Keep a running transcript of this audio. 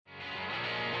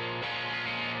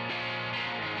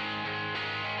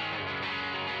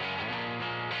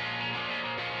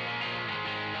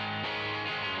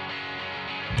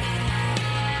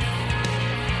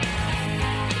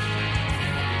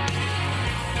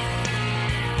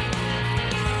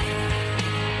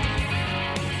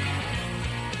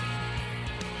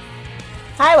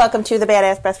Hi, welcome to the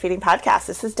Badass Breastfeeding Podcast.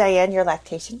 This is Diane, your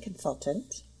lactation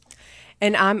consultant.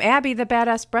 And I'm Abby, the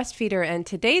Badass Breastfeeder, and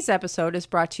today's episode is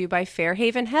brought to you by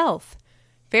Fairhaven Health.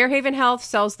 Fairhaven Health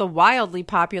sells the wildly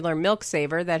popular Milk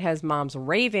Saver that has moms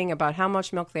raving about how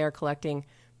much milk they are collecting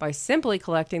by simply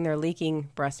collecting their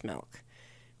leaking breast milk.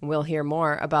 We'll hear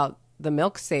more about the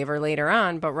Milk Saver later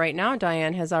on, but right now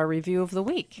Diane has our review of the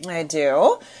week. I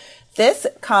do. This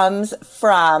comes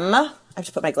from, I have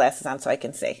to put my glasses on so I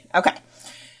can see. Okay.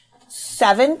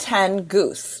 710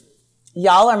 Goose.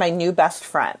 Y'all are my new best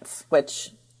friends, which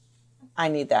I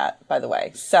need that, by the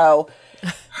way. So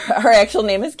her actual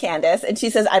name is Candace, and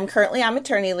she says, I'm currently on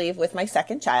maternity leave with my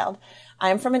second child. I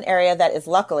am from an area that is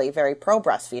luckily very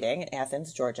pro-breastfeeding in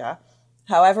Athens, Georgia.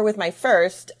 However, with my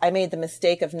first, I made the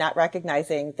mistake of not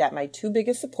recognizing that my two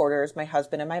biggest supporters, my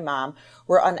husband and my mom,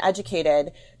 were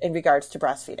uneducated in regards to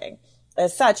breastfeeding.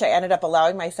 As such, I ended up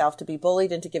allowing myself to be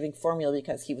bullied into giving formula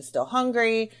because he was still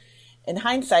hungry. In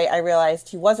hindsight, I realized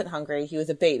he wasn't hungry. He was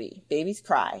a baby. Babies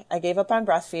cry. I gave up on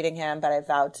breastfeeding him, but I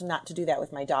vowed not to do that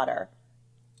with my daughter.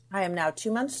 I am now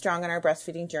 2 months strong on our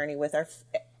breastfeeding journey with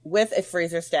a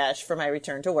freezer stash for my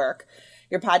return to work.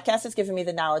 Your podcast has given me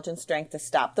the knowledge and strength to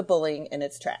stop the bullying in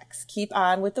its tracks. Keep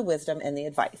on with the wisdom and the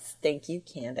advice. Thank you,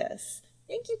 Candace.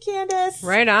 Thank you, Candace.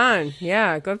 Right on.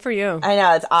 Yeah, good for you. I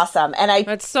know, it's awesome. And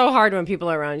it's so hard when people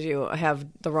around you have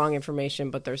the wrong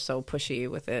information, but they're so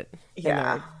pushy with it. Yeah. And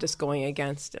they're just going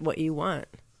against what you want.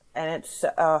 And it's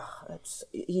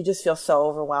you just feel so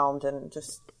overwhelmed and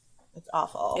just, it's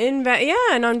awful. And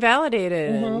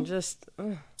unvalidated and just.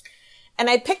 Ugh. And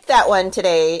I picked that one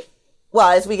today. Well,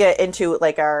 as we get into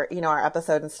like our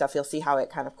episode and stuff, you'll see how it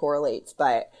kind of correlates,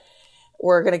 but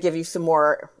we're going to give you some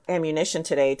more ammunition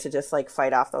today to just like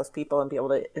fight off those people and be able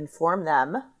to inform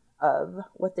them of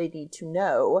what they need to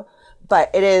know. But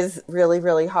it is really,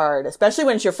 really hard, especially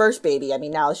when it's your first baby. I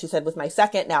mean, now, as she said, with my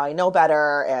second, now I know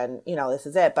better and, this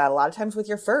is it. But a lot of times with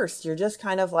your first, you're just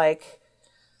kind of like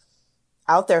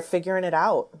out there figuring it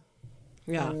out.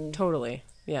 Yeah, totally.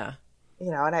 Yeah.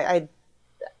 And I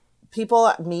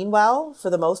people mean well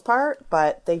for the most part,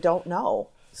 but they don't know.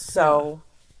 So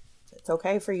it's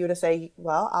okay for you to say,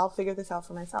 well, I'll figure this out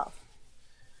for myself.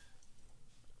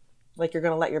 Like you're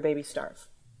going to let your baby starve.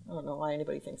 I don't know why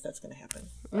anybody thinks that's going to happen.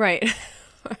 Right.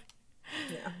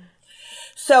 Yeah.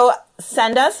 So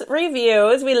send us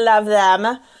reviews. We love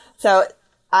them. So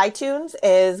iTunes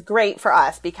is great for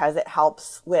us because it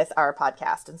helps with our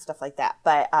podcast and stuff like that.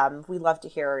 But we love to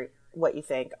hear what you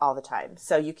think all the time.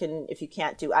 So you can, if you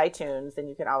can't do iTunes, then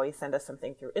you can always send us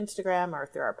something through Instagram or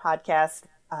through our podcast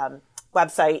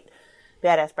website,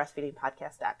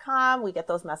 badassbreastfeedingpodcast.com. We get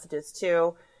those messages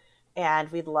too.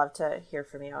 And we'd love to hear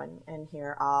from you and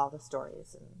hear all the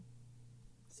stories and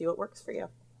see what works for you.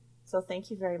 So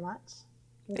thank you very much.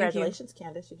 Congratulations,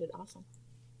 Candace. You did awesome.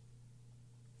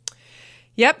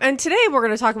 Yep. And today we're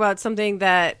going to talk about something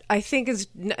that I think is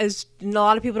a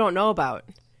lot of people don't know about.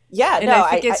 Yeah, and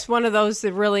I think it's one of those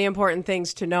really important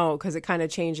things to know because it kind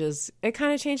of changes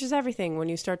everything when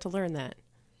you start to learn that.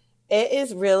 It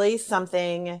is really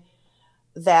something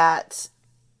that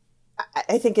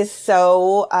I think is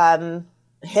so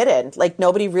hidden. Like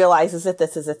nobody realizes that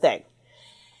this is a thing.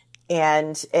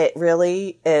 And it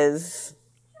really is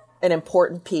an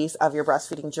important piece of your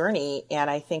breastfeeding journey. And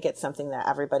I think it's something that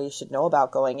everybody should know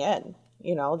about going in,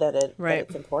 that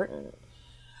it's important.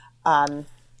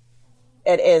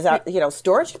 It is,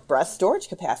 breast storage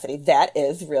capacity. That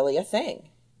is really a thing.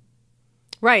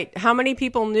 Right. How many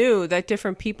people knew that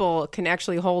different people can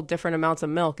actually hold different amounts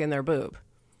of milk in their boob?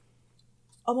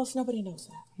 Almost nobody knows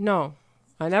that. No.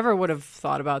 I never would have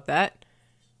thought about that.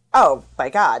 Oh, my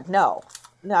God. No,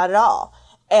 not at all.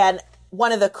 And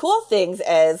one of the cool things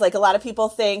is, like, a lot of people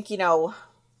think,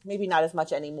 maybe not as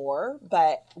much anymore,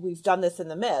 but we've done this in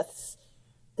the myths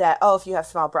that, if you have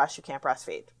small breasts, you can't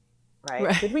breastfeed.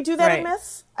 Right? Did we do that in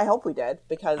myths? I hope we did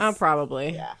because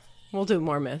probably. Yeah. We'll do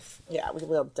more myths. Yeah,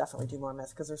 we'll definitely do more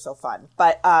myths because they're so fun.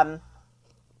 But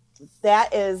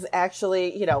that is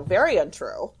actually, very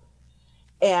untrue.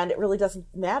 And it really doesn't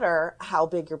matter how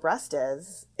big your breast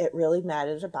is. It really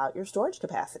matters about your storage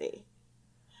capacity.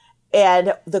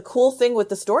 And the cool thing with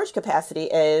the storage capacity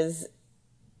is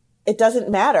it doesn't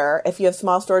matter if you have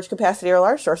small storage capacity or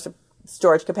large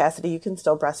storage capacity, you can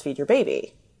still breastfeed your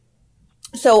baby.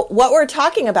 So what we're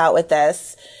talking about with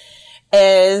this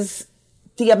is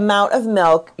the amount of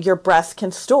milk your breast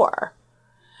can store.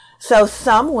 So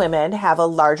some women have a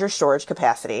larger storage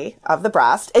capacity of the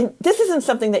breast. And this isn't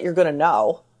something that you're going to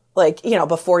know,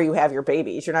 before you have your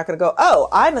babies. You're not going to go,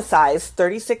 I'm a size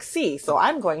 36C, so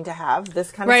I'm going to have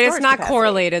this kind of storage capacity. Right, it's not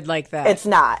correlated like that. It's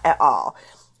not at all.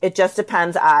 It just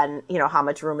depends on, you know, how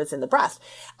much room is in the breast.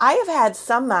 I have had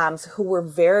some moms who were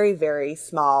very, very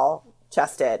small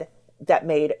chested that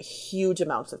made huge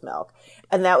amounts of milk.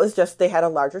 And that was just, they had a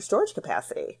larger storage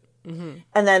capacity. Mm-hmm.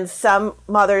 And then some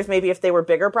mothers, maybe if they were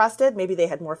bigger breasted, maybe they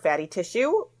had more fatty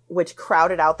tissue, which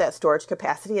crowded out that storage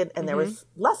capacity, and there was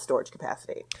less storage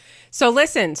capacity. So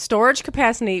listen, storage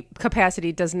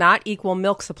capacity does not equal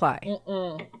milk supply.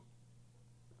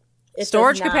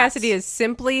 Storage capacity is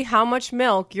simply how much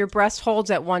milk your breast holds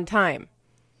at one time.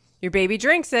 Your baby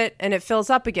drinks it, and it fills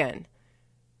up again.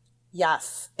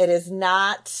 Yes, it is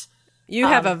not. You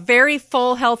have a very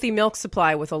full, healthy milk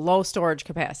supply with a low storage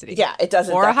capacity. Yeah, it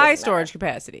doesn't. Or a high storage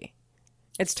capacity.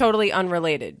 It's totally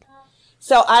unrelated.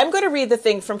 So I'm going to read the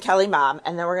thing from Kelly Mom,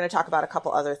 and then we're going to talk about a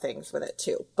couple other things with it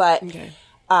too. But,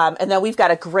 and then we've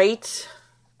got a great,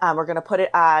 we're going to put it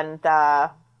on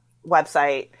the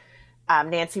website.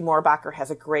 Nancy Moorbacher has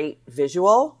a great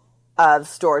visual of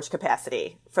storage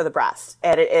capacity for the breast.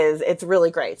 And it's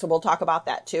really great. So we'll talk about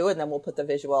that too. And then we'll put the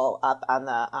visual up on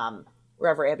the,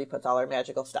 wherever Abby puts all her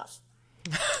magical stuff.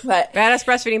 But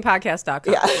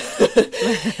BadassBreastfeedingPodcast.com. Yeah.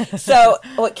 So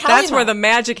what Kelly That's where the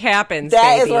magic happens.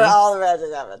 That baby. is where all the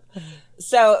magic happens.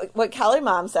 So what Kelly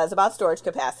Mom says about storage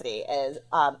capacity is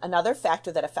another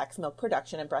factor that affects milk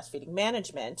production and breastfeeding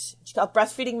management. She called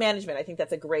breastfeeding management. I think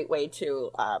that's a great way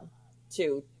to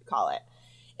call it.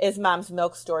 Is mom's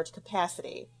milk storage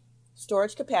capacity.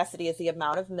 Storage capacity is the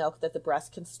amount of milk that the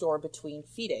breast can store between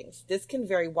feedings. This can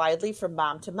vary widely from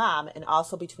mom to mom and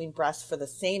also between breasts for the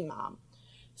same mom.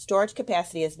 Storage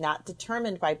capacity is not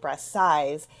determined by breast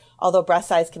size, although breast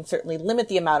size can certainly limit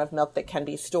the amount of milk that can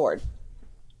be stored.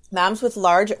 Moms with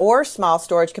large or small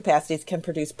storage capacities can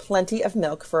produce plenty of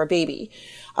milk for a baby.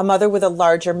 A mother with a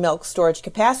larger milk storage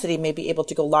capacity may be able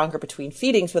to go longer between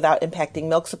feedings without impacting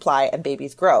milk supply and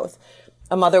baby's growth.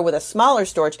 A mother with a smaller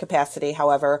storage capacity,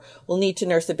 however, will need to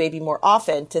nurse the baby more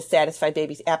often to satisfy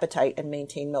baby's appetite and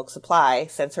maintain milk supply,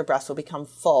 since her breast will become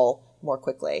full more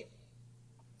quickly.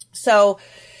 So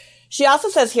she also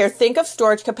says here, think of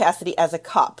storage capacity as a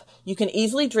cup. You can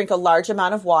easily drink a large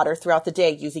amount of water throughout the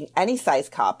day using any size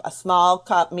cup, a small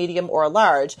cup, medium, or a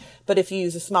large. But if you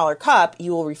use a smaller cup,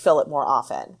 you will refill it more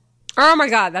often. Oh my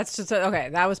God, that's just, okay,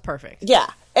 that was perfect. Yeah,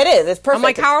 it is. It's perfect. I'm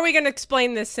like, how are we going to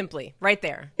explain this simply? Right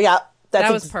there. Yeah.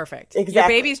 That was perfect. Exactly. Your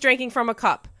baby's drinking from a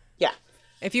cup. Yeah.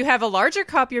 If you have a larger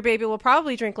cup, your baby will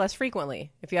probably drink less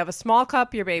frequently. If you have a small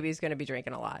cup, your baby's going to be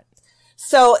drinking a lot.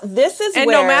 So this is and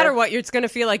where... no matter what, it's going to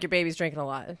feel like your baby's drinking a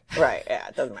lot. Right. Yeah,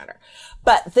 it doesn't matter.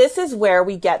 But this is where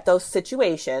we get those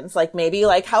situations, like maybe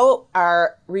like how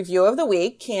our review of the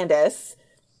week, Candace,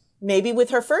 maybe with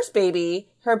her first baby,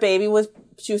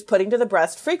 she was putting to the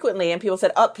breast frequently, and people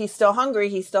said, oh, he's still hungry,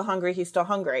 he's still hungry, he's still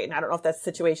hungry. And I don't know if that's the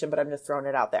situation, but I'm just throwing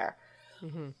it out there.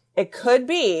 Mm-hmm. It could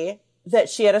be that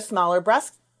she had a smaller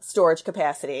breast storage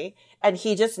capacity, and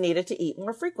he just needed to eat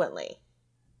more frequently.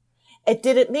 It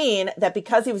didn't mean that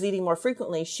because he was eating more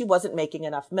frequently, she wasn't making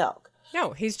enough milk.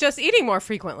 No, he's just eating more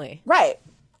frequently. Right.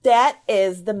 That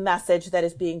is the message that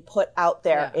is being put out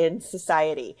there in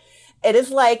society. It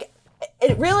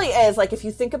really is like, if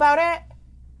you think about it,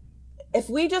 if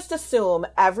we just assume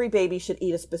every baby should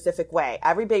eat a specific way,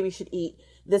 every baby should eat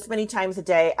this many times a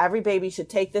day, every baby should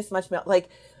take this much milk, like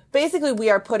basically we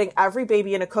are putting every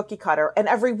baby in a cookie cutter and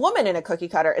every woman in a cookie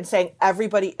cutter and saying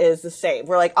everybody is the same.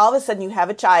 We're like, all of a sudden you have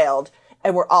a child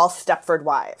and we're all Stepford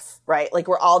wives, right? Like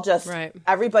we're all just,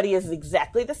 everybody is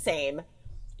exactly the same.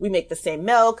 We make the same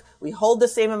milk. We hold the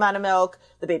same amount of milk.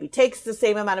 The baby takes the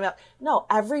same amount of milk. No,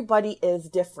 everybody is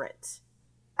different.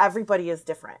 Everybody is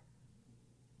different.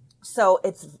 So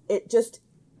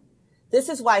this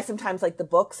is why sometimes like the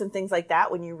books and things like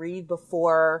that, when you read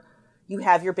before you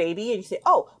have your baby and you say,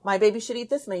 oh, my baby should eat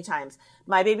this many times.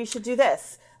 My baby should do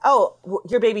this. Oh,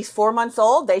 your baby's 4 months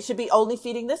old. They should be only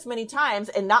feeding this many times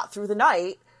and not through the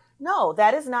night. No,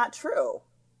 that is not true.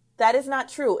 That is not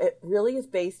true. It really is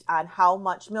based on how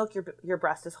much milk your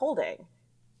breast is holding.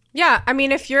 Yeah. I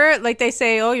mean, if you're like they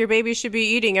say, oh, your baby should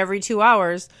be eating every 2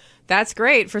 hours. That's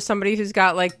great for somebody who's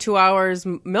got like 2 hours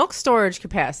milk storage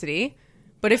capacity.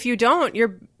 But if you don't,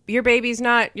 your baby's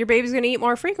going to eat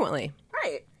more frequently.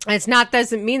 Right. And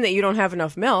doesn't mean that you don't have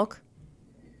enough milk.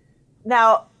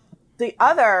 Now, the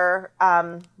other,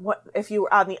 if you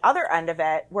are on the other end of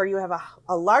it, where you have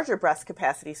a larger breast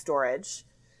capacity storage,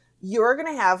 you're going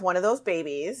to have one of those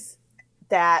babies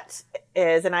that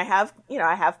is, and I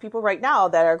have people right now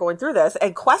that are going through this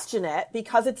and question it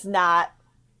because it's not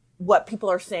what people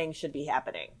are saying should be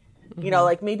happening. Mm-hmm. You know,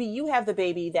 like maybe you have the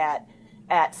baby that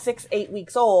at 6-8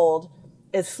 weeks old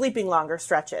is sleeping longer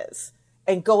stretches.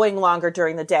 and going longer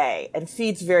during the day and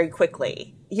feeds very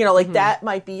quickly. You know, like that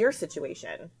might be your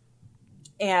situation.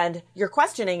 And you're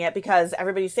questioning it because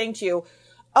everybody's saying to you,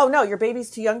 oh no, your baby's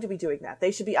too young to be doing that.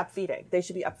 They should be up feeding. They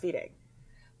should be up feeding.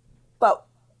 But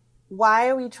why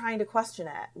are we trying to question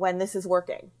it when this is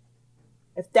working?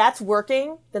 If that's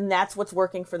working, then that's what's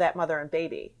working for that mother and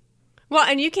baby. Well,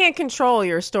 and you can't control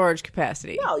your storage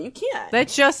capacity. No, you can't. That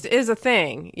just is a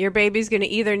thing. Your baby's going to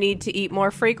either need to eat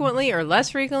more frequently or less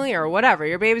frequently or whatever.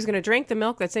 Your baby's going to drink the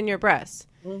milk that's in your breast.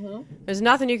 There's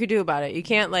nothing you could do about it. You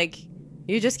can't,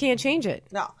 you just can't change it.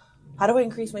 No. How do I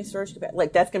increase my storage capacity?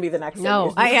 Like, that's going to be the next thing.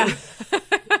 No,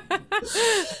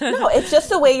 No, it's just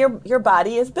the way your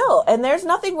body is built. And there's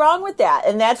nothing wrong with that.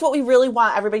 And that's what we really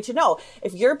want everybody to know.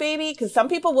 If your baby, because some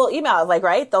people will email,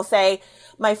 right? They'll say,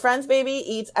 my friend's baby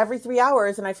eats every 3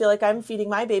 hours and I feel like I'm feeding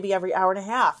my baby every hour and a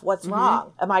half. What's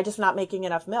wrong? Am I just not making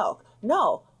enough milk?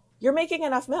 No, you're making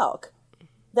enough milk.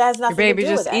 That has nothing to do with it. Your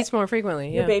baby just eats more frequently.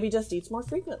 Yeah. Your baby just eats more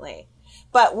frequently.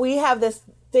 But we have this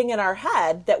thing in our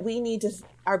head that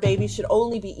our baby should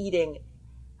only be eating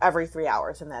every 3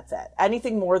 hours and that's it.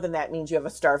 Anything more than that means you have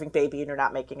a starving baby and you're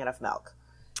not making enough milk.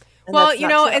 And well, you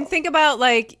know, and think about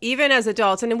even as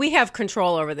adults, and we have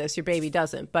control over this, your baby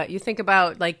doesn't, but you think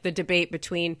about the debate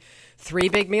between 3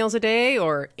 big meals a day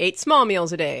or 8 small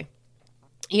meals a day.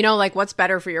 You know, what's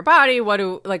better for your body?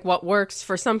 What works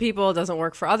for some people doesn't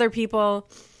work for other people.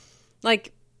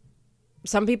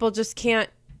 Some people just can't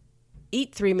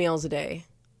eat 3 meals a day.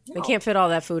 No. They can't fit all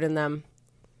that food in them.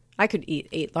 I could eat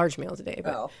 8 large meals a day.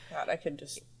 But... Oh, God, I could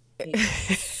just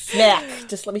snack.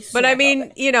 Just let me snack. But I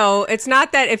mean, it's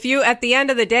not that if you, at the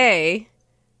end of the day,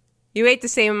 you ate the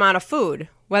same amount of food,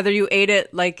 whether you ate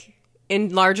it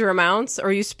in larger amounts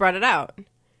or you spread it out.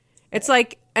 It's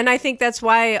and I think that's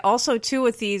why also too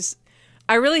with these,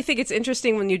 I really think it's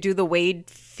interesting when you do the weighed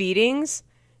feedings.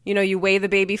 You know, you weigh the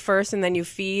baby first and then you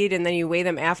feed and then you weigh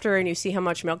them after and you see how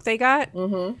much milk they got.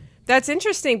 Mm-hmm. That's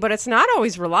interesting, but it's not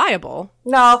always reliable.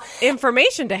 No.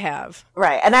 Information to have.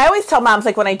 Right. And I always tell moms,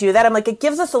 when I do that, I'm it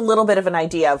gives us a little bit of an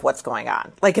idea of what's going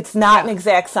on. It's not an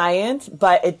exact science,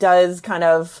 but it does kind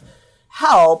of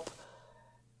help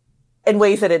in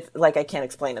ways that it's, I can't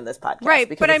explain in this podcast. Right.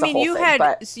 But I mean, you had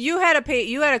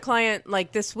a client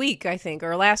this week, I think,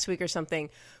 or last week or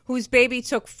something, whose baby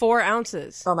took 4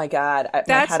 ounces. Oh my God.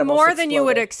 That's more than you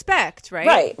would expect,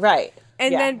 right? Right.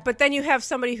 And then you have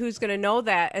somebody who's going to know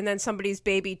that, and then somebody's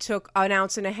baby took 1.5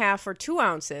 ounces or 2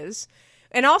 ounces.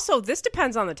 And also, this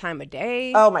depends on the time of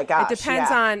day. Oh my gosh. It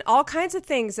depends on all kinds of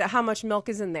things, how much milk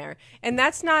is in there. And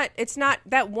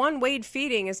that one weighed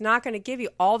feeding is not going to give you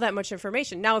all that much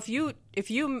information. Now, if you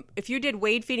did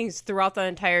weighed feedings throughout the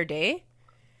entire day,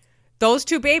 those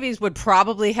 2 babies would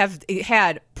probably have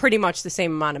had pretty much the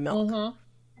same amount of milk. Mm-hmm.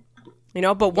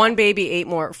 But one baby ate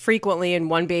more frequently and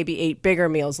one baby ate bigger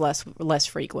meals less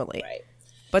frequently. Right.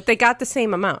 But they got the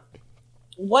same amount.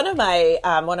 One of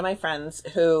my friends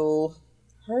who,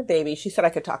 her baby, she said I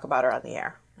could talk about her on the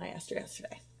air. I asked her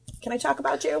yesterday. Can I talk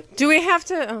about you? Do we have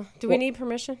to? We need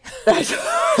permission? I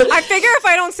figure if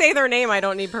I don't say their name, I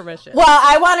don't need permission. Well,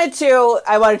 I wanted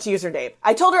to use her name.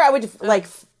 I told her I would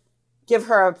give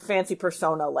her a fancy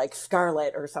persona like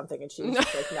Scarlett or something, and she was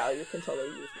just no, you can totally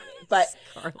use my name.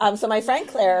 But so my friend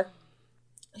Claire,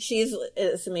 she's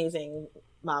this amazing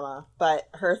mama, but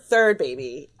her third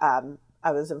baby,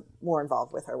 I was more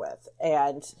involved with her with,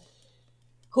 and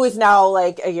who is now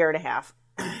a year and a half.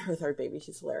 Her third baby,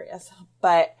 she's hilarious,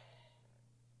 but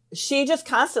she just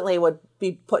constantly would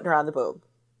be putting her on the boob,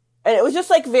 and it was just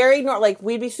very normal.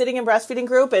 We'd be sitting in breastfeeding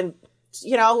group, and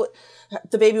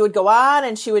the baby would go on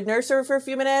and she would nurse her for a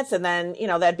few minutes and then,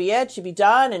 that'd be it. She'd be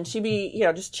done and she'd be,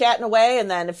 just chatting away.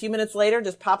 And then a few minutes later,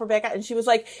 just pop her back out. And she was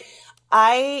like,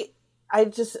 I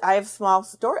have small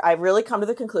storage. I've really come to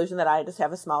the conclusion that I just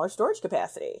have a smaller storage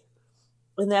capacity.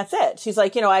 And that's it. She's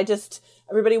like,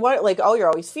 everybody oh, you're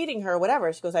always feeding her or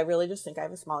whatever. She goes, I really just think I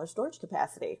have a smaller storage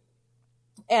capacity.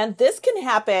 And this can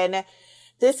happen.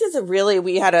 This is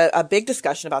we had a big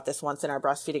discussion about this once in our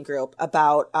breastfeeding group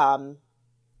about,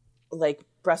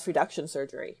 breast reduction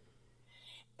surgery.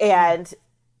 And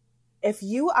if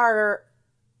you are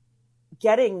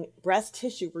getting breast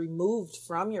tissue removed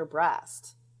from your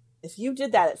breast, if you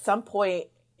did that at some point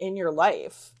in your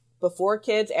life, before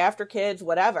kids, after kids,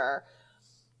 whatever,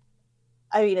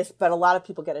 but a lot of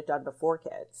people get it done before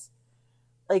kids.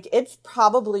 It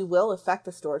probably will affect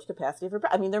the storage capacity of your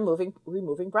breast. They're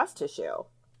removing breast tissue.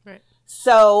 Right.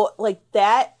 So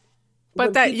that.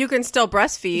 But you can still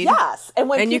breastfeed. Yes.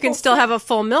 And you can still have a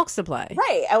full milk supply.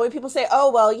 Right. And when people say,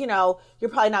 oh, well, you're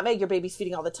probably not making, your baby's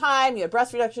feeding all the time, you have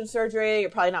breast reduction surgery, you're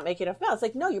probably not making enough milk.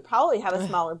 It's no, you probably have a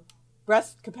smaller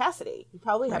breast capacity. You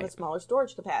probably have a smaller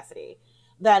storage capacity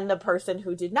than the person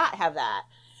who did not have that.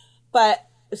 But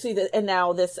see, and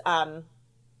now this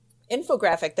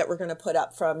infographic that we're going to put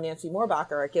up from Nancy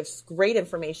Moorbacher, it gives great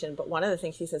information. But one of the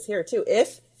things she says here too,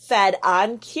 if fed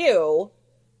on cue,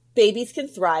 babies can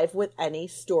thrive with any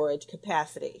storage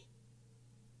capacity.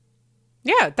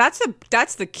 Yeah,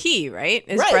 that's the key, right?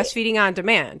 Is breastfeeding on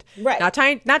demand. Right. Not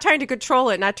trying to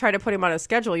control it, not try to put him on a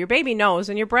schedule. Your baby knows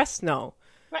and your breasts know.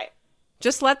 Right.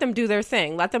 Just let them do their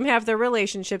thing. Let them have their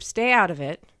relationship. Stay out of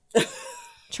it.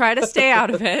 Try to stay out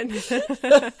of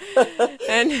it.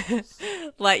 And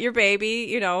let your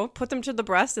baby, put them to the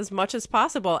breast as much as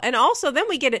possible. And also then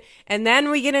we get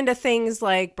into things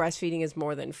like breastfeeding is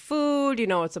more than food.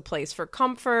 It's a place for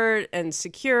comfort and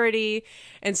security.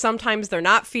 And sometimes they're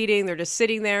not feeding, they're just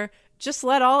sitting there. Just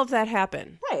let all of that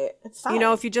happen. Right. It's fine.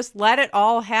 If you just let it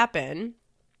all happen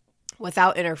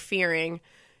without interfering,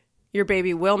 your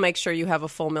baby will make sure you have a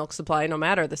full milk supply no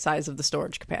matter the size of the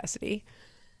storage capacity.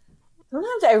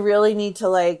 Sometimes I really need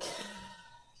to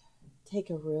take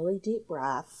a really deep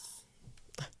breath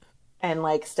and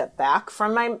step back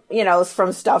from my,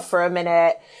 from stuff for a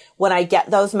minute. When I get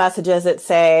those messages that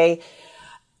say,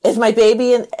 is my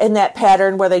baby in that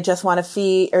pattern where they just want to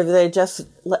feed, or they're just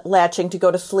latching to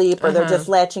go to sleep, or they're just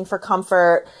latching for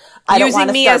comfort? I don't want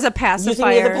to using me as a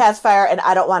pacifier, and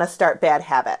I don't want to start bad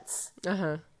habits.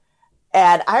 And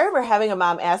I remember having a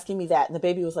mom asking me that, and the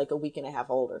baby was a week and a half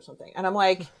old or something. And I'm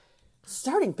like,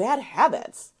 starting bad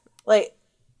habits?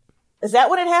 Is that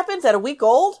when it happens, at a week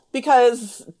old?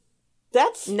 Because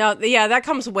that's... No, yeah, that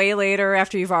comes way later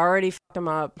after you've already fucked them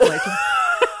up.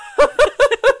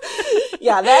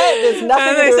 Yeah, that is nothing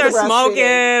and to they do start with smoking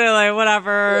breastfeeding. or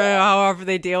whatever, however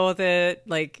they deal with it.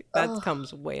 That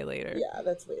comes way later. Yeah,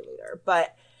 that's way later.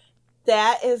 But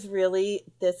that is really...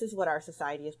 This is what our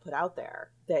society has put out there.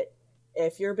 That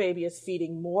if your baby is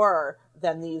feeding more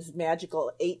than these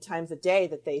magical 8 times a day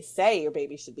that they say your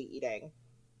baby should be eating,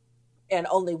 and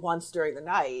only once during the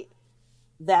night,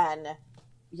 then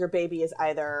your baby is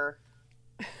either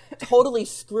totally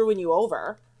screwing you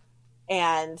over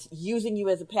and using you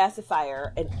as a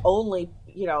pacifier and only,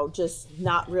 just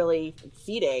not really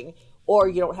feeding, or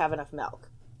you don't have enough milk.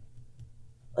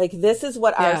 This is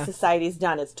what our society's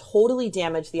done. It's totally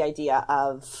damaged the idea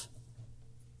of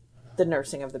the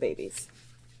nursing of the babies.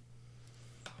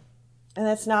 And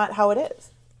that's not how it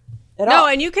is at all. No,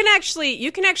 and you can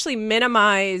actually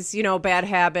minimize, bad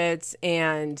habits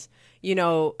and,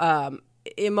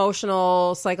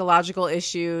 emotional, psychological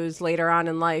issues later on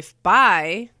in life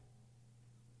by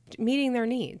meeting their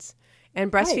needs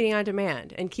and breastfeeding on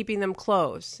demand and keeping them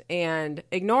close and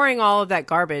ignoring all of that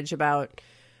garbage about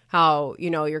how,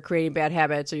 you're creating bad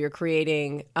habits, or you're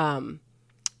creating, they're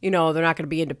not going to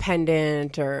be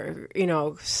independent, or,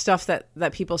 stuff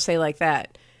that people say like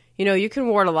that. You can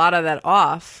ward a lot of that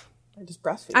off. Or just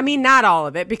breastfeed. I mean, not all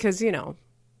of it, because,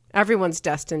 everyone's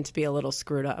destined to be a little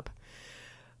screwed up.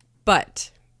 But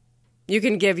you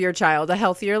can give your child a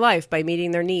healthier life by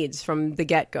meeting their needs from the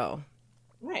get-go.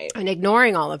 Right. And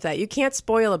ignoring all of that. You can't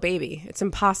spoil a baby. It's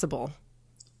impossible.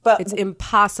 It's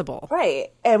impossible.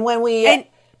 Right. And when we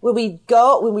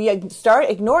start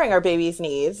ignoring our baby's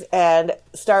needs and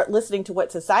start listening to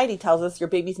what society tells us your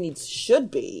baby's needs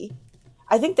should be,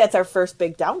 I think that's our first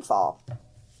big downfall.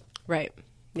 Right.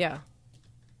 Yeah.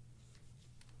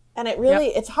 And it really,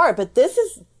 it's hard. But this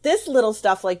little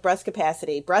stuff like breast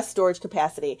capacity, breast storage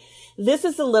capacity, this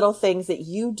is the little things that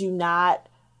you do not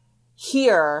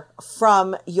hear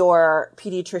from your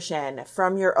pediatrician,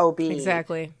 from your OB.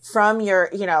 Exactly. From your,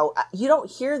 you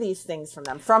don't hear these things from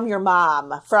them, from your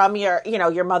mom, from your,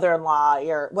 your mother-in-law,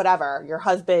 your whatever, your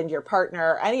husband, your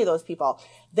partner, any of those people.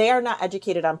 They are not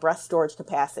educated on breast storage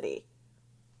capacity.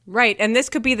 Right. And this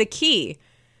could be the key.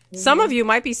 Mm-hmm. Some of you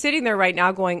might be sitting there right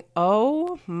now going,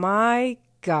 oh my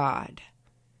God.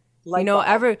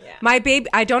 My baby,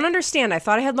 I don't understand. I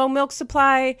thought I had low milk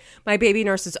supply. My baby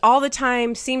nurses all the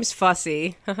time. Seems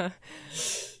fussy. But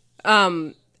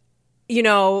they're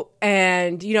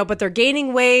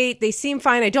gaining weight. They seem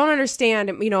fine. I don't understand.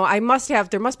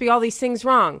 there must be all these things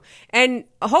wrong. And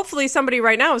hopefully somebody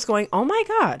right now is going, oh my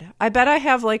God, I bet I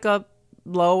have a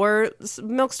lower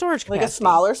milk storage capacity. Like a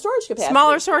smaller storage capacity.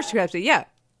 Smaller storage capacity, yeah.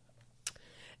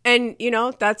 And,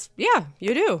 that's,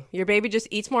 you do. Your baby just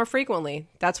eats more frequently.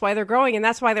 That's why they're growing, and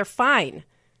that's why they're fine.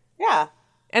 Yeah.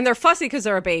 And they're fussy because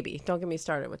they're a baby. Don't get me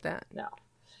started with that. No.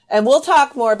 And we'll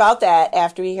talk more about that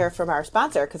after we hear from our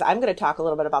sponsor, because I'm going to talk a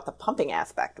little bit about the pumping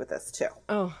aspect with this, too.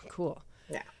 Oh, cool.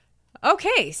 Yeah.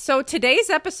 Okay, so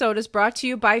today's episode is brought to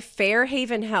you by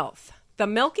Fairhaven Health. The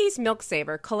Milky's Milk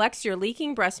Saver collects your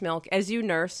leaking breast milk as you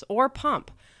nurse or pump.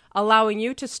 allowing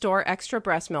you to store extra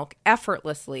breast milk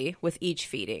effortlessly with each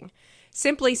feeding.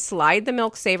 Simply slide the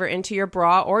Milk Saver into your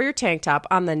bra or your tank top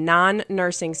on the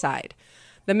non-nursing side.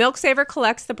 The Milk Saver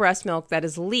collects the breast milk that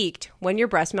is leaked when your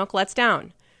breast milk lets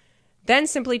down. Then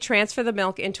simply transfer the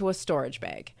milk into a storage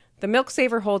bag. The Milk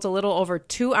Saver holds a little over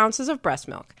 2 ounces of breast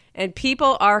milk, and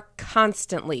people are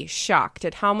constantly shocked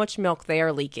at how much milk they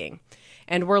are leaking.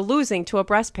 And we're losing to a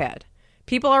breast pad.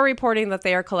 People are reporting that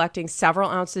they are collecting several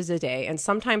ounces a day and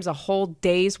sometimes a whole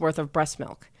day's worth of breast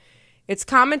milk. It's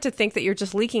common to think that you're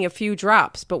just leaking a few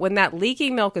drops, but when that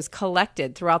leaking milk is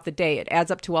collected throughout the day, it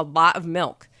adds up to a lot of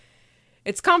milk.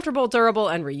 It's comfortable, durable,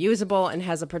 and reusable, and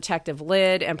has a protective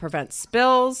lid and prevents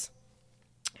spills.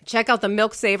 Check out the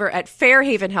Milk Saver at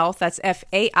Fairhaven Health. That's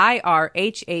FAIRHAVEN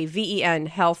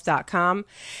health.com.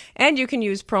 And you can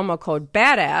use promo code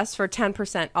BADASS for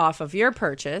 10% off of your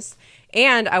purchase.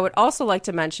 And I would also like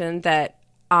to mention that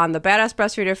on the Badass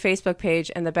Breastfeeder Facebook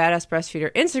page and the Badass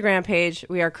Breastfeeder Instagram page,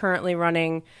 we are currently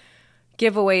running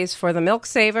giveaways for the Milk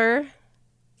Saver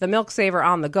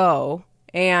on the go,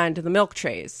 and the milk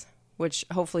trays, which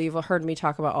hopefully you've heard me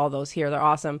talk about all those here. They're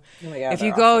awesome. Oh, yeah, if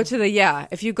you go to the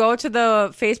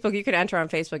Facebook, you can enter on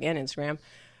Facebook and Instagram.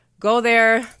 Go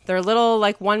there. They're little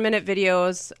 1-minute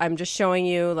videos. I'm just showing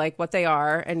you what they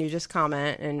are, and you just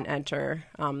comment and enter.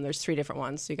 There's 3 different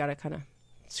ones, so you got to kind of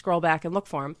scroll back and look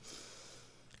for them.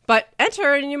 But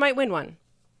enter and you might win one.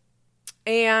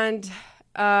 And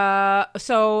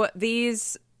so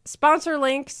these sponsor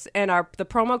links and the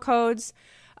promo codes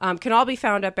can all be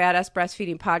found at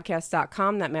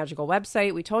badassbreastfeedingpodcast.com, that magical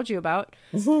website we told you about,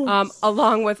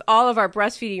 along with all of our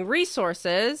breastfeeding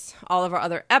resources, all of our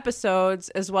other episodes,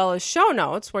 as well as show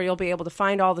notes where you'll be able to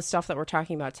find all the stuff that we're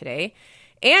talking about today.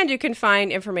 And you can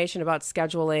find information about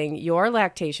scheduling your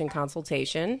lactation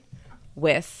consultation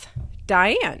with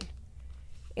Diane.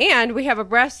 And we have a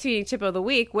breastfeeding tip of the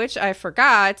week, which I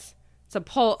forgot to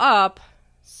pull up.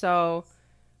 So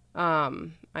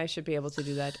I should be able to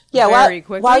do that very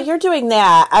quickly. While you're doing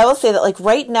that, I will say that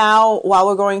right now, while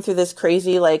we're going through this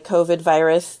crazy COVID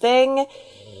virus thing,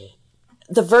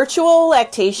 the virtual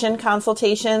lactation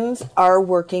consultations are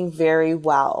working very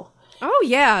well. Oh,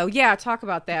 yeah. Talk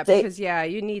about that because,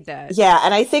 you need that. Yeah,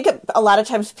 and I think a lot of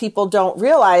times people don't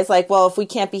realize, if we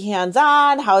can't be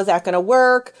hands-on, how is that going to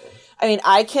work? I mean,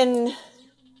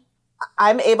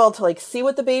 I'm able to see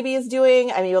what the baby is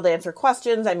doing. I'm able to answer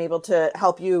questions. I'm able to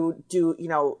help you do,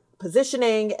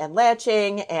 positioning and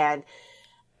latching. And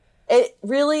it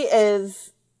really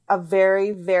is a very,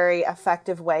 very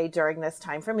effective way during this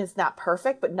time frame. It's not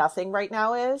perfect, but nothing right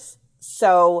now is.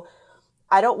 So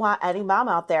I don't want any mom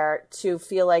out there to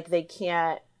feel like they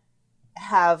can't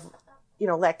have,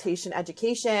 lactation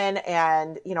education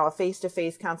and, a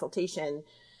face-to-face consultation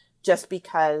just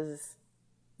because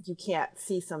you can't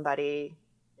see somebody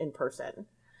in person.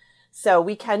 So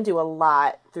we can do a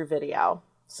lot through video.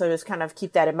 So just kind of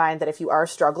keep that in mind that if you are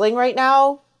struggling right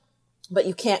now, but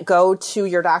you can't go to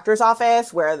your doctor's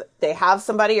office where they have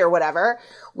somebody or whatever,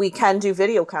 we can do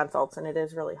video consults, and it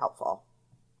is really helpful.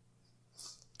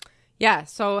 Yeah,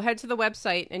 so head to the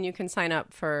website and you can sign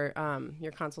up for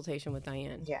your consultation with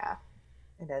Diane. Yeah.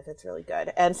 It is. It's really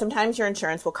good. And sometimes your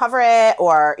insurance will cover it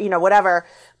or, whatever,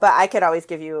 but I could always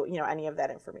give you, any of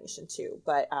that information too.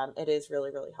 But it is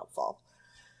really, really helpful.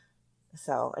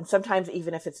 So, and sometimes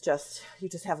even if it's just, you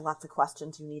just have lots of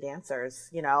questions, you need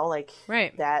answers,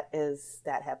 right. that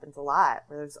happens a lot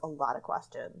where there's a lot of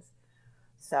questions.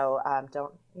 So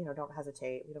don't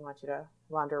hesitate. We don't want you to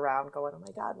wander around going, oh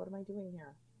my God, what am I doing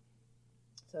here?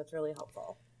 So it's really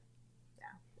helpful.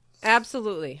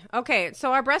 Absolutely. Okay,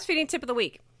 so our breastfeeding tip of the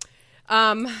week.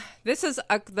 This is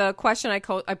the question I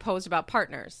posed about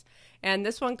partners, and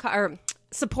this one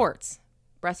supports,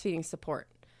 breastfeeding support,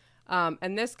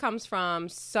 and this comes from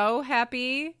So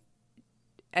Happy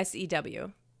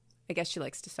SEW. I guess she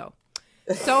likes to sew.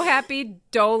 So Happy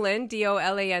Dolan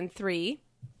DOLAN 3,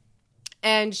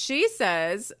 and she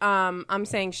says, I'm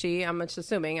saying she. I'm just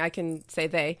assuming I can say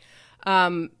they.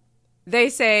 They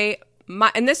say.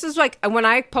 And this is when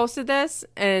I posted this,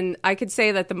 and I could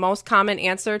say that the most common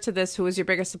answer to this, who is your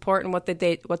biggest support and what did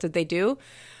they do?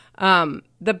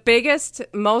 The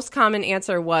most common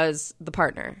answer was the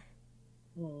partner,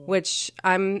 which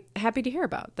I'm happy to hear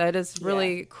about. That is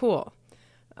really cool.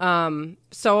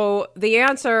 So they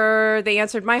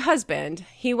answered my husband.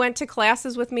 He went to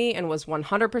classes with me and was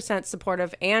 100%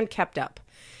 supportive and kept up.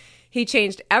 He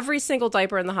changed every single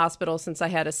diaper in the hospital since I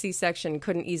had a C-section and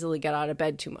couldn't easily get out of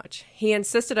bed too much. He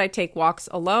insisted I take walks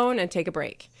alone and take a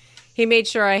break. He made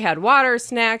sure I had water,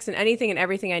 snacks, and anything and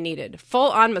everything I needed.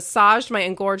 Full-on massaged my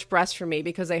engorged breast for me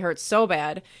because they hurt so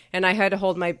bad, and I had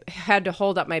to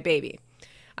hold up my baby.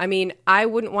 I mean, I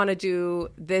wouldn't want to do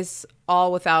this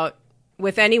all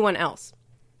with anyone else.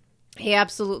 He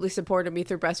absolutely supported me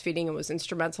through breastfeeding and was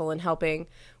instrumental in helping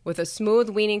with a smooth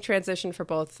weaning transition for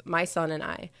both my son and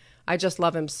I. I just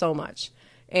love him so much.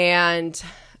 And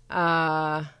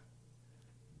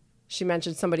she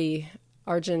mentioned somebody,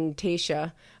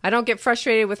 Argentacia. I don't get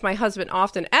frustrated with my husband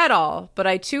often at all, but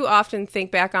I too often think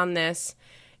back on this,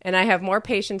 and I have more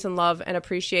patience and love and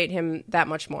appreciate him that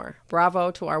much more. Bravo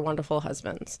to our wonderful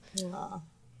husbands. Aww.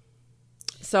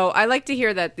 So I like to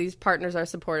hear that these partners are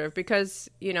supportive because,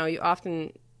 you know, you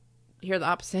often hear the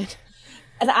opposite.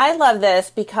 And I love this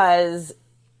because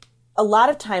a lot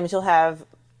of times you'll have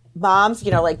moms, you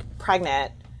know, like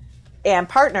pregnant and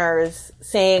partners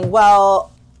saying,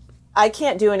 well, I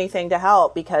can't do anything to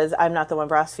help because I'm not the one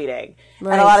breastfeeding.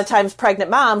 Right. And a lot of times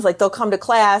pregnant moms, like they'll come to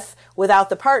class without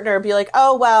the partner and be like,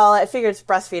 oh, well, I figured it's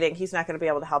breastfeeding. He's not going to be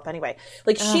able to help anyway.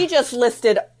 Like she just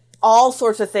listed all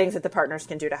sorts of things that the partners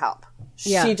can do to help.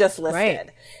 Yeah, she just listed. Right.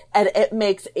 And it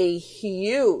makes a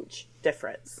huge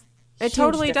difference. It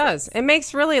totally does. It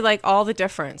makes really like all the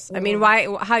difference. I mean,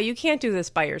 how you can't do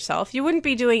this by yourself. You wouldn't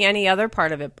be doing any other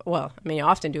part of it. Well, I mean,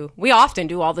 we often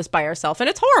do all this by ourselves and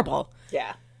it's horrible.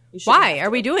 Yeah. Why are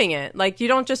we doing it? Like, you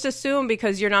don't just assume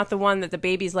because you're not the one that the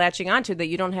baby's latching onto that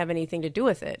you don't have anything to do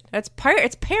with it. It's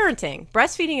parenting.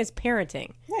 Breastfeeding is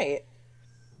parenting. Right.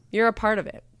 You're a part of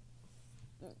it.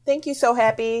 Thank you, So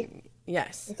Happy.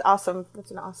 Yes. It's awesome.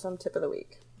 It's an awesome tip of the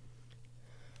week.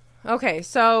 Okay,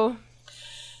 so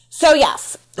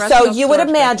yes. So you would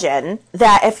imagine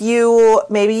that if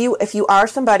you are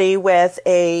somebody with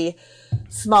a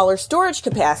smaller storage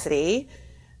capacity,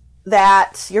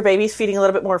 that your baby's feeding a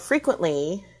little bit more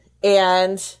frequently,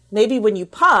 and maybe when you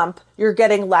pump, you're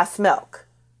getting less milk,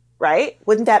 right?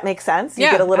 Wouldn't that make sense? You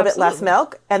get a little bit less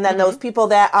milk, and then those people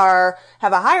that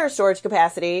have a higher storage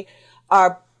capacity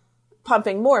are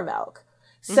pumping more milk.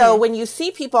 So when you see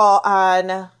people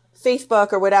on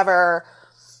Facebook or whatever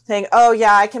saying, oh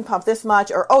yeah, I can pump this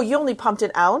much, or oh, you only pumped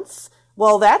an ounce,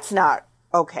 well, that's not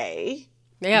okay.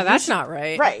 Yeah, that's not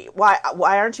right. Right. Why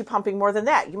aren't you pumping more than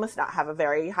that? You must not have a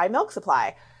very high milk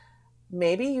supply.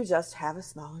 Maybe you just have a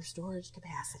smaller storage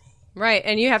capacity. Right.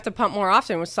 And you have to pump more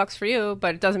often, which sucks for you,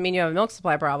 but it doesn't mean you have a milk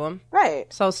supply problem.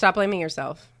 Right. So stop blaming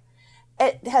yourself.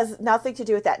 It has nothing to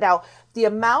do with that. Now, the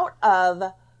amount of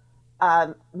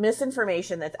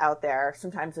misinformation that's out there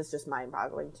sometimes is just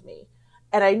mind-boggling to me.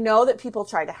 And I know that people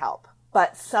try to help.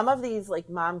 But some of these like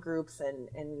mom groups and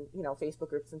you know, Facebook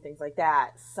groups and things like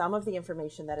that, some of the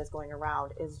information that is going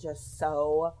around is just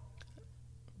so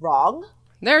wrong.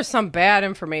 There's some bad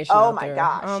information out there.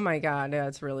 Gosh. Oh my God. Yeah,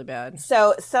 it's really bad.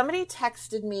 So somebody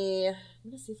texted me, I'm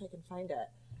going to see if I can find it,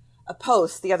 a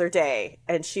post the other day.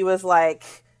 And she was like,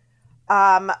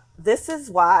 this is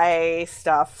why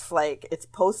stuff like, it's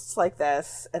posts like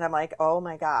this. And I'm like, oh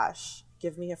my gosh,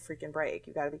 give me a freaking break.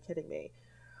 You got to be kidding me.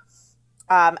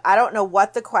 I don't know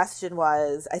what the question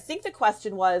was. I think the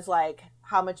question was like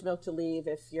how much milk to leave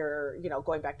if you're, you know,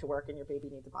 going back to work and your baby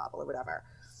needs a bottle or whatever.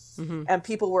 Mm-hmm. And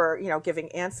people were, you know,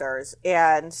 giving answers.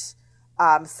 And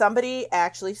somebody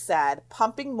actually said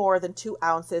pumping more than 2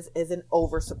 ounces is an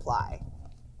oversupply.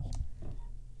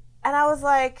 And I was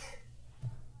like,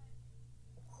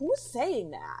 who's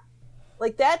saying that?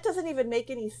 Like, that doesn't even make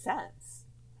any sense.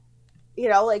 You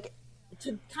know, like,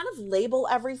 to kind of label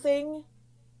everything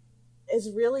is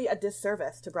really a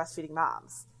disservice to breastfeeding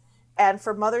moms. And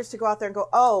for mothers to go out there and go,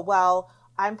 oh, well,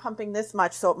 I'm pumping this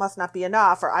much, so it must not be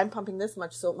enough, or I'm pumping this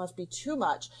much, so it must be too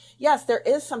much. Yes, there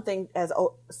is something as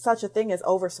such a thing as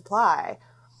oversupply,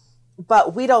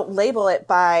 but we don't label it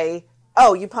by,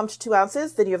 oh, you pumped 2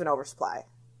 ounces, then you have an oversupply.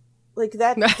 Like,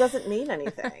 that doesn't mean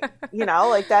anything. You know,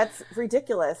 like, that's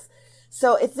ridiculous.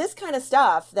 So it's this kind of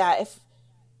stuff that if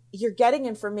you're getting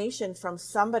information from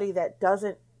somebody that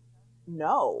doesn't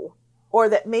know, or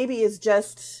that maybe is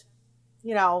just,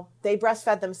 you know, they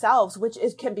breastfed themselves, which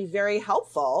can be very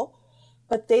helpful,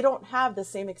 but they don't have the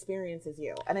same experience as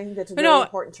you. And I think that's really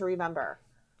important to remember.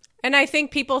 And I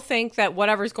think people think that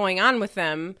whatever's going on with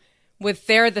them,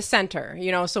 they're the center,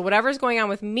 you know, so whatever's going on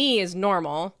with me is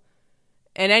normal.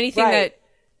 And anything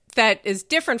that is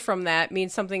different from that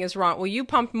means something is wrong. Well, you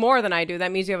pumped more than I do.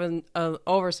 That means you have an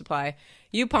oversupply.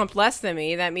 You pumped less than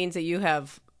me. That means that you don't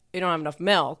have enough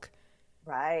milk.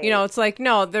 Right. You know, it's like,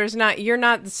 no, you're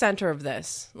not the center of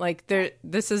this. Like,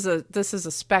 this is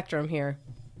a spectrum here.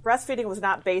 Breastfeeding was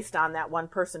not based on that one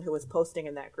person who was posting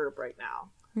in that group right now.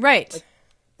 Right. Like,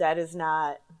 that is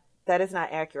not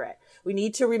accurate. We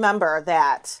need to remember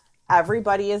that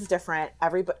everybody is different.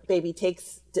 Every baby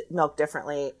takes milk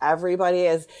differently. Everybody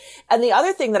is. And the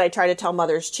other thing that I try to tell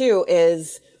mothers too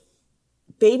is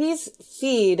babies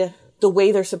feed the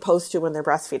way they're supposed to when they're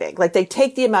breastfeeding. Like they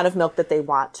take the amount of milk that they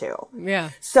want to.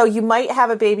 Yeah. So you might have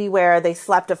a baby where they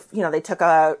slept, they took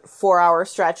a 4-hour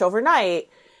stretch overnight,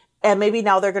 and maybe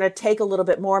now they're going to take a little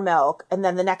bit more milk, and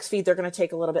then the next feed they're going to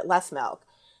take a little bit less milk.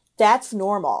 That's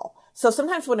normal. So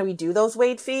sometimes when we do those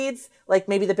weight feeds, like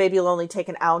maybe the baby will only take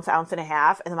an ounce, ounce and a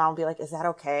half, and the mom will be like, is that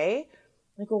okay?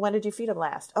 Like, well, when did you feed him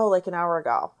last? Oh, like an hour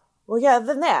ago. Well, yeah,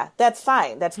 then that's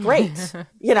fine. That's great.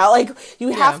 You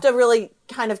have to really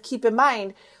kind of keep in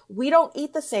mind, we don't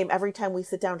eat the same every time we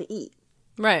sit down to eat.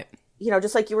 Right.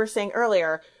 Just like you were saying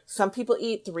earlier, some people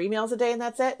eat 3 meals a day and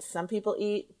that's it. Some people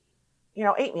eat,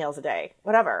 8 meals a day,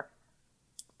 whatever.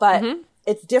 But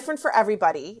it's different for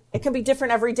everybody. It can be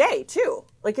different every day too.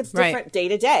 Like it's different day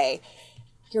to day.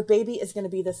 Your baby is going to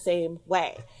be the same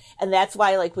way. And that's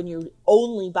why, like, when you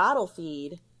only bottle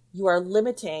feed, you are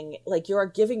limiting, like you are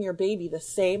giving your baby the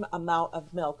same amount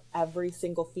of milk every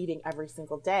single feeding every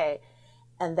single day.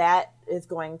 And that is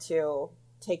going to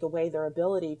take away their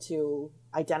ability to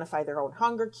identify their own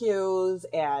hunger cues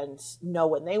and know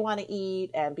when they want to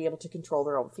eat and be able to control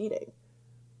their own feeding.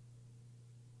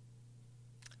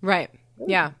 Right.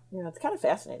 Yeah. It's kind of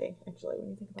fascinating, actually, when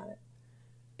you think about it.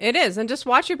 It is. And just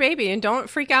watch your baby and don't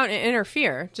freak out and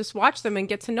interfere. Just watch them and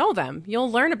get to know them.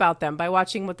 You'll learn about them by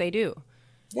watching what they do.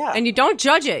 Yeah. And you don't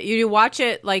judge it. You watch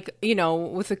it like,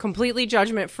 with a completely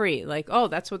judgment free. Like, oh,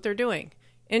 that's what they're doing.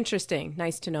 Interesting.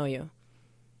 Nice to know you.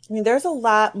 I mean, there's a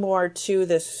lot more to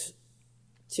this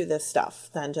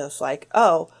stuff than just like,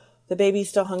 oh, the baby's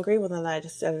still hungry. Well, then I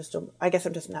guess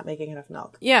I'm just not making enough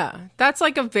milk. Yeah. That's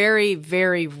like a very,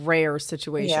 very rare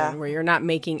situation where you're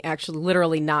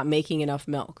literally not making enough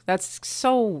milk. That's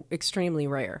so extremely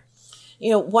rare.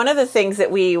 One of the things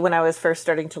that when I was first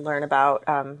starting to learn about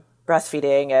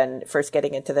breastfeeding and first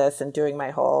getting into this and doing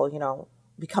my whole,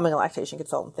 becoming a lactation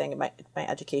consultant thing in my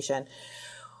education,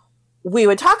 we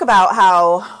would talk about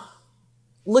how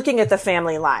looking at the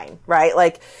family line, right?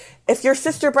 Like if your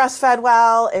sister breastfed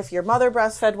well, if your mother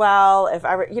breastfed well,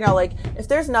 if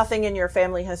there's nothing in your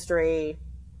family history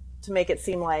to make it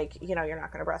seem like, you're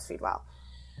not going to breastfeed well,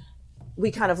 we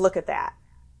kind of look at that.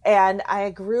 And I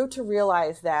grew to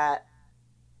realize that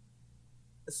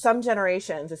some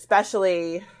generations,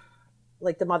 especially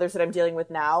like the mothers that I'm dealing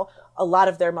with now, a lot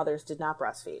of their mothers did not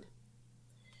breastfeed.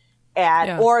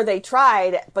 Or they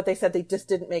tried, but they said they just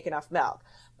didn't make enough milk.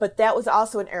 But that was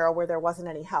also an era where there wasn't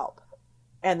any help.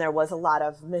 And there was a lot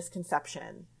of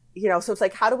misconception. So it's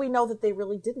like, how do we know that they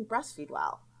really didn't breastfeed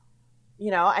well?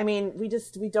 I mean, we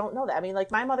don't know that. I mean,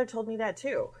 like my mother told me that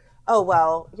too. Oh,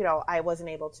 well, I wasn't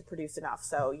able to produce enough,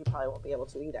 so you probably won't be able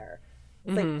to either.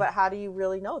 It's like, but how do you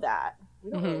really know that?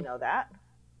 We don't really know that.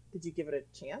 Did you give it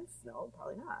a chance? No,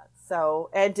 probably not. So,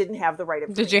 and didn't have the right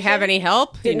information. Did you have any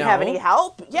help? Didn't have any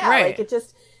help. Yeah. Right. Like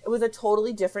it was a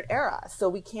totally different era. So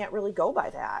we can't really go by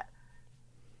that.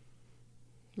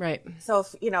 Right. So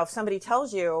if somebody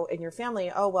tells you in your family,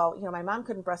 oh, well, my mom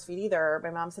couldn't breastfeed either.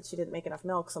 My mom said she didn't make enough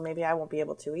milk, so maybe I won't be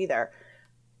able to either.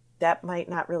 That might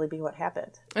not really be what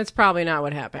happened. It's probably not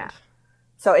what happened. Yeah.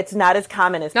 So it's not as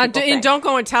common as people think. And don't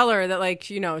go and tell her that, like,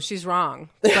 she's wrong.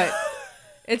 But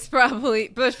there's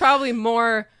probably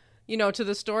more, to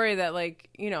the story that, like,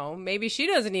 maybe she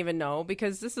doesn't even know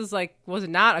because this is was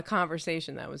not a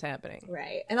conversation that was happening.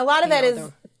 Right. And a lot of that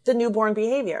is the newborn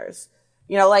behaviors.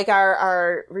 Like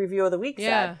our review of the week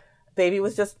said, baby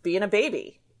was just being a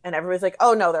baby. And everybody's like,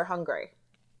 oh, no, they're hungry.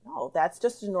 No, that's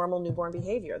just a normal newborn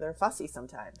behavior. They're fussy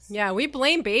sometimes. Yeah, we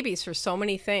blame babies for so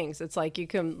many things. It's like you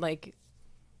can, like,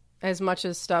 as much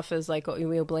as stuff as, like, what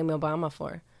we blame Obama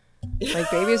for.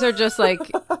 Like, babies are just, like,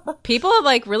 people,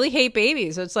 like, really hate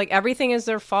babies. It's like everything is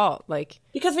their fault. Like,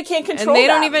 because we can't control them. And they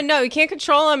don't them. even know. You can't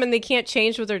control them, and they can't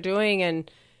change what they're doing. And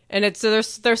it's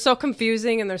they're so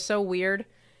confusing, and they're so weird.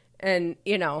 And,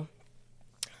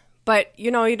 but, you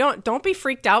don't be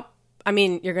freaked out. I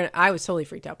mean, I was totally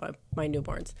freaked out by my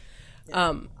newborns.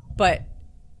 Yeah. But,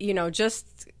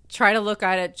 just try to look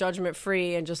at it judgment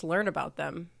free and just learn about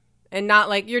them. And not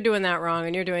like you're doing that wrong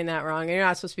and you're doing that wrong and you're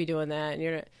not supposed to be doing that. And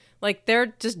you're like,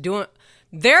 they're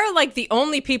like the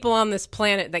only people on this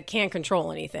planet that can't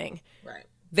control anything. Right.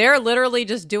 They're literally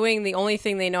just doing the only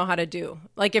thing they know how to do.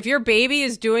 Like if your baby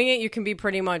is doing it, you can be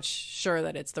pretty much sure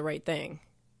that it's the right thing.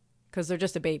 Because they're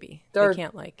just a baby. They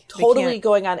can't totally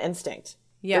going on instinct.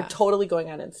 Yeah. They're totally going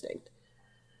on instinct.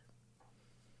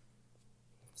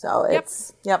 So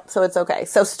so it's okay.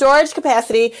 So storage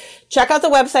capacity, check out the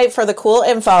website for the cool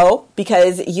info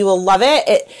because you will love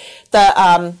it.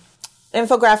 The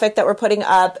infographic that we're putting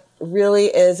up really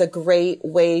is a great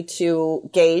way to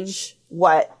gauge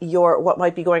what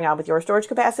might be going on with your storage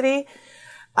capacity.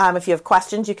 If you have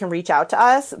questions, you can reach out to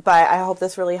us. But I hope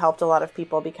this really helped a lot of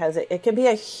people because it can be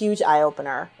a huge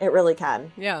eye-opener. It really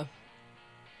can. Yeah.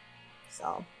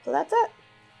 So that's it.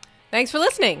 Thanks for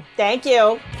listening. Thank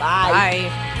you. Bye.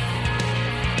 Bye.